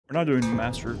We're not doing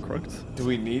master crooked. Do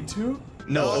we need to?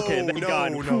 No. Okay. Thank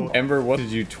God. No. Ember, what did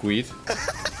you tweet?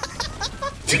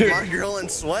 My girl in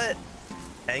sweat,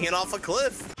 hanging off a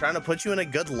cliff, trying to put you in a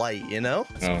good light, you know?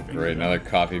 Oh, great. Another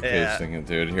copy pasting it,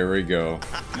 dude. Here we go.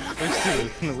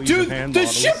 Dude, the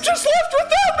ship just left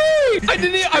without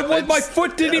me! My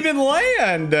foot didn't even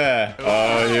land!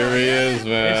 Oh, here he is,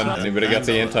 man. Anybody got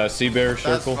the anti-sea bear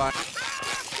circle?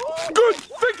 Good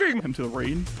thinking! Him to the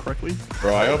rain correctly.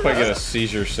 Bro, I hope I get a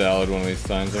seizure salad one of these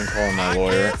times. I'm calling my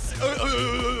lawyer.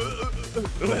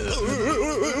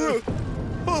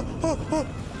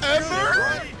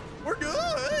 Ember? We're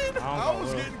good. I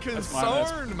was getting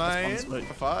concerned, man.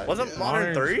 Wasn't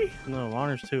Modern 3? No,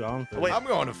 Modern's 2. I'm 3. Wait, I'm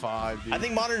going to 5, dude. I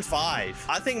think Modern's 5.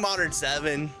 I think Modern's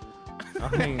 7. I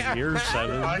think you're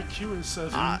 7. IQ is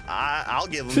 7. I'll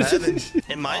give them 7.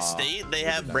 In my state, they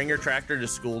have bring your tractor to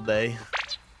school day.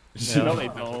 Yeah. No, they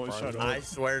don't. Shut up. I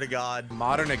swear to God.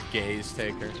 Modern a gaze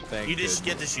taker. Thank You just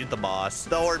get to shoot the boss.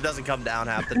 The orb doesn't come down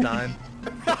half the time.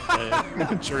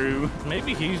 True.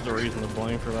 Maybe he's the reason to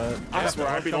blame for that. I swear,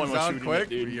 I'd be the one shooting quick. it,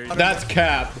 dude. That's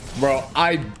cap, bro.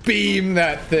 I beam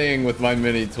that thing with my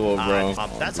mini tool, bro.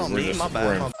 That's on me, my bad.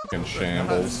 We're in fucking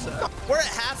shambles. We're at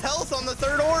half health on the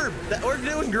 3rd orb. We're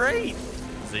doing great.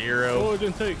 0. Oh, it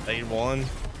didn't take. Fade 1.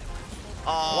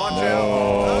 Watch out.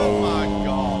 Oh my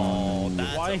God.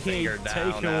 That's Why a he finger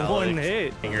down, taking Alex. one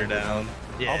hit? Finger down.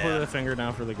 Yeah. I'll put a finger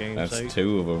down for the game's That's sake.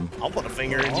 2 of them. I'll put a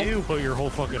finger in I'll you. put your whole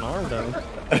fucking arm down.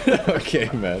 Okay,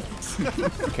 man.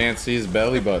 Can't see his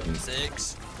belly button.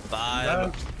 6,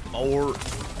 5, 4,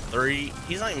 3.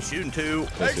 He's not even shooting 2.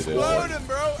 Yes, it is. Exploding,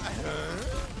 bro.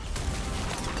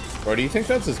 Bro, do you think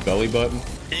that's his belly button?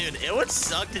 Dude, it would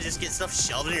suck to just get stuff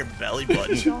shoved in your belly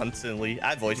button constantly.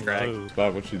 I voice crack. No.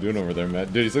 Bob, what you doing over there,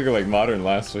 Matt? Dude, he's looking like Modern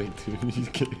last week, dude. He's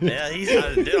kidding. Yeah, he's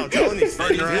dude, I'm telling you, he's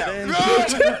figuring it in.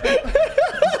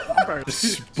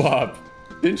 Bob,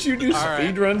 didn't you do right.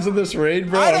 speed runs in this raid,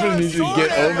 bro? I'm gonna need you to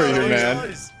get over here,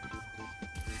 man.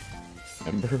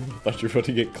 Ember, I thought you were about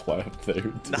to get clapped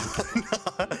there.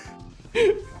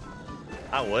 Dude.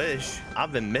 I wish.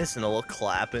 I've been missing a little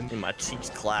clapping, and my cheeks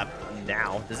clap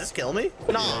now. Does this kill me?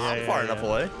 No, I'm far enough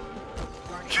away.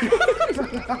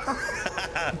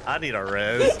 I need a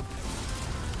res.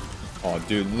 Oh,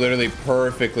 dude, literally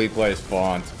perfectly placed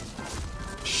font.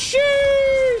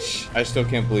 Sheesh! I still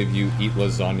can't believe you eat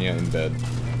lasagna in bed.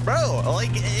 Bro, like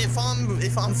if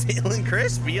I'm feeling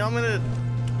crispy, I'm gonna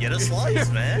get a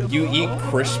slice, man. You eat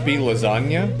crispy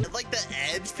lasagna? Like the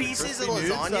edge pieces of Crispy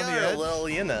nudes on the lasagna are a edge? little,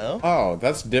 you know. Oh,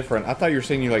 that's different. I thought you were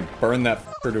saying you like burn that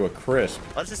fucker to a crisp.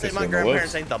 Let's just say Just my in the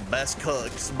grandparents lips. ain't the best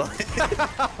cooks, but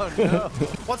Oh, no.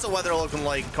 what's the weather looking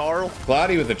like, Carl?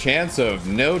 Cloudy with a chance of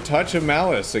no touch of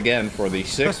malice again for the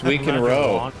 6th week in a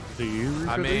row. Do you?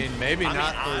 I mean, maybe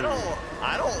not.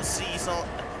 I don't see some.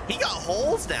 He got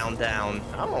holes downtown.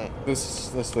 I don't. This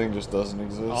thing just doesn't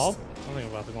exist. Oh, I'm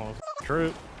thinking about to go on a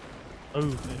trip.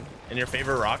 Oh, And your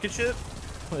favorite rocket ship?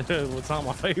 it's not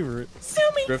my favorite.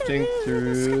 Drifting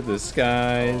through the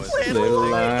skies, Little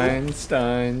little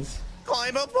Einsteins,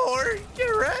 Climb aboard. Get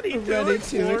ready, ready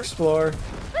to explore.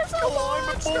 There's a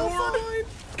launch to find.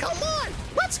 Come on,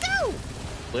 let's go.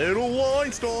 Little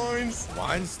Weinsteins.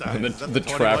 Weinstein. And the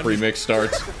trap remix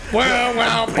starts. Wow,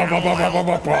 wow, wow, wow, wow,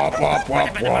 wow, wow, wow,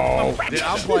 wow. Dude,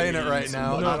 I'm playing it right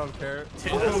now. I don't care.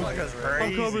 Dude, this song is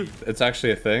crazy. It's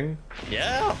actually a thing.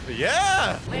 Yeah.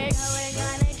 Yeah. We're going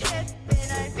on a trip in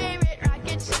our favorite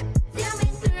rocket ship,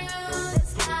 zooming through the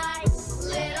sky.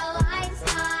 Little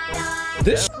Einstein.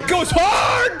 This goes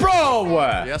hard, bro.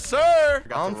 Yes, sir.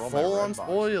 I'm full on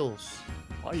spoils.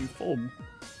 Why are you full?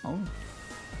 Oh.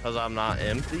 Because I'm not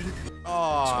empty.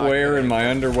 Oh, Square in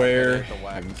my underwear.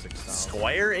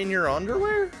 Square in your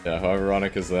underwear? Yeah, how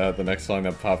ironic is that? The next song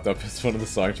that popped up is one of the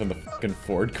songs from the fucking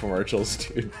Ford commercials,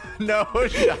 dude. No.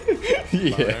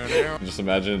 Yeah. Just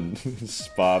imagine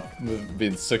Spop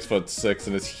being 6'6"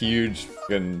 and his huge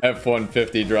fucking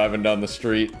F-150 driving down the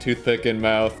street, toothpick in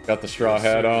mouth, got the straw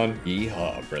hat on.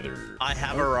 Yeehaw, brother. I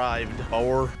have arrived.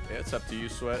 4. Yeah, it's up to you,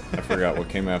 Sweat. I forgot what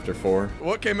came after 4.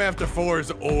 What came after 4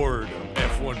 is Ord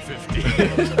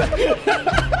F-150.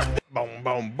 Boom,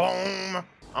 boom, boom.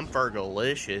 I'm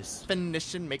Fergalicious.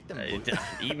 Finish and make them.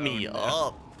 Eat me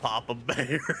up, Papa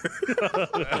Bear.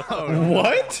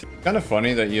 What? Kind of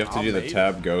funny that you have to do the maybe.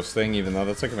 tab ghost thing, even though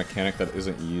that's like a mechanic that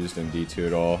isn't used in D2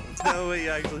 at all. No way you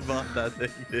actually bought that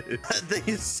thing, dude. That thing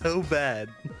is so bad.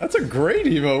 That's a great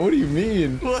emo. What do you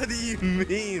mean? What do you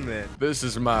mean, man? This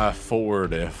is my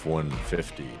Ford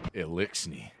F-150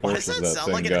 Elixni. Why does that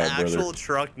sound like an brother? actual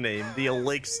truck name? The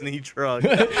Elixni truck.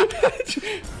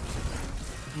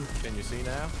 Can you see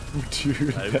now?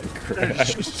 Dude, that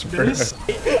crash. This?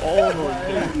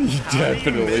 You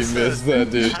definitely missed that,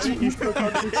 dude. How did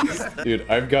you miss that? Dude,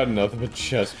 I've got nothing but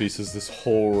chest pieces this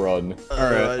whole run.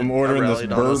 Alright, I'm I ordering this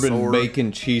rallied on a bourbon sword.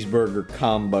 bacon cheeseburger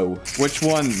combo. Which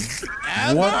one?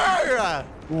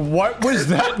 What was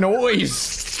that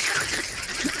noise?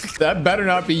 That better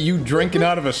not be you drinking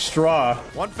out of a straw.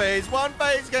 One phase,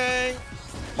 gang.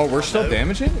 Oh, we're still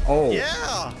damaging? Oh.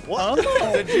 Yeah. What?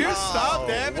 Did you stop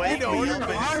damaging? Wait, No, me you're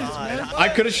up fine, inside. I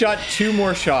could have shot 2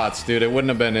 more shots, dude. It wouldn't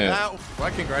have been it. Well,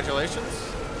 congratulations.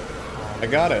 I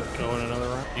got it. Going another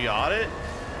round. You got it?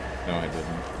 No, I didn't.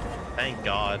 Thank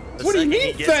God. The What do you second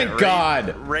mean, he gets thank it,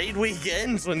 God? Raid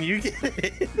weekends when you get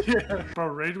it. Yeah. Bro,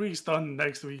 raid week's done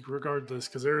next week regardless,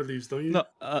 because Air leaves, don't you?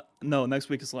 No, next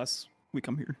week is the last week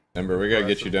I'm here. Ember, we gotta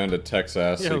get you down to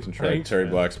Texas so Yo, you can try thanks, Terry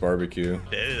man. Black's barbecue.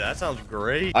 Dude, that sounds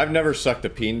great. I've never sucked a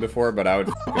peen before, but I would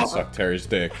fucking suck Terry's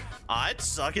dick. I'd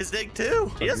suck his dick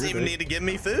too. He doesn't even need to give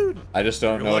me food. I just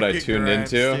don't You're know what I lucky, tuned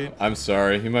Gramps, into. dude. I'm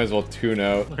sorry. You might as well tune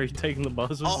out. Are you taking the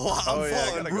buzzers? Oh, I'm Oh, yeah, I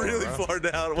falling gotta go, really bro. far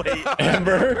down. Wait,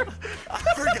 Ember, I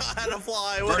forgot how to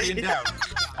fly. Wait,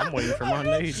 I'm waiting for my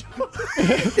nade.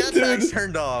 jetpack's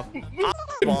turned off.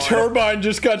 turbine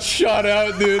just got shot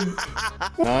out, dude.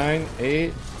 9,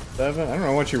 8, 7. I don't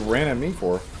know what you ran at me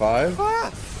for. 5.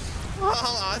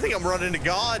 I think I'm running to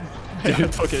God.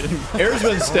 Air's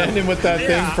been standing with that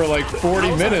thing for like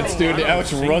 40 minutes, dude. I don't Alex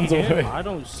see runs him. away. I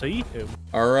don't see him.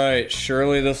 All right,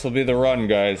 surely this will be the run,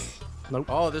 guys.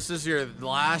 Oh, this is your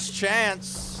last chance.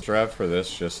 Strap for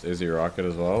this, just Izzy Rocket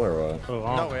as well, or what? Oh,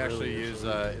 I No, don't we actually really use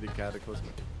Itty Cataclysm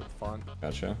with fun.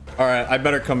 Gotcha. All right, I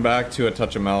better come back to a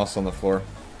touch of malice on the floor.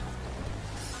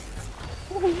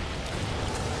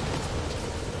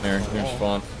 There's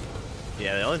Fawn.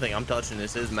 Yeah, the only thing I'm touching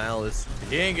is his malice.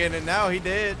 He ain't getting it now. He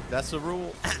did. That's the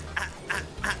rule.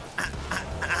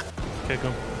 Kick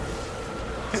him.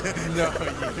 No,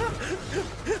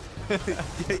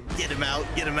 Get him out.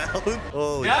 Get him out.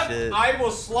 Holy shit. I will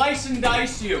slice and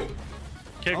dice you.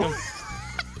 Kick him.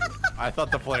 I thought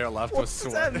the player left was What's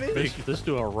that sweating. mean? Make this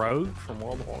do a rogue from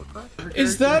World of Warcraft?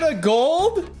 Is that a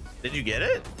gold? Did you get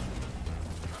it?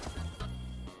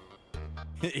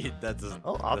 That doesn't.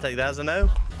 Oh, I'll take that as a no.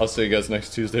 I'll see you guys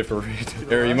next Tuesday for raid.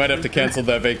 Air, you might have to cancel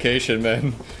that vacation,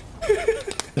 man.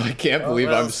 I can't believe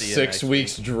well, I'm see you 6 next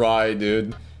weeks dry,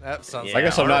 dude. That sounds Yeah, I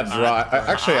guess I'm not dry.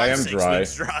 Actually, I am 6 dry.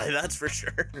 weeks dry, that's for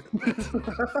sure.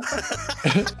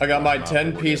 I got my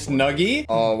 10-piece nuggie.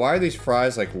 Oh, why are these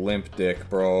fries like limp dick,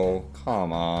 bro?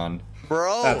 Come on.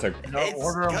 Bro, That's a- No,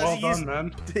 order 'em well done,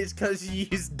 man. It's because you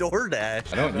use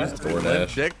DoorDash. I don't use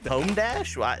DoorDash. Dick. Home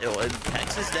Dash? Why,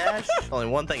 Texas Dash? Only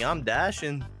one thing I'm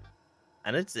dashing.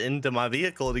 And it's into my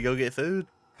vehicle to go get food.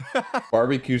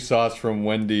 Barbecue sauce from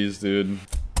Wendy's, dude.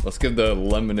 Let's give the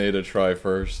lemonade a try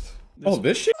first. Oh,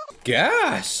 this shit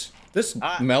gas. This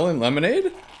melon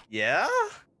lemonade? Yeah?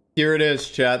 Here it is,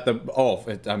 chat.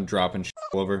 I'm dropping shit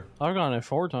all over. I've gone it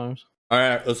 4 times. All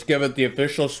right, let's give it the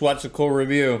official Sweatcicle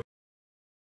review.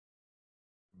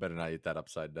 Better not eat that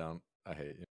upside down. I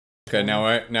hate you. Okay, now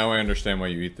I understand why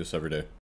you eat this every day.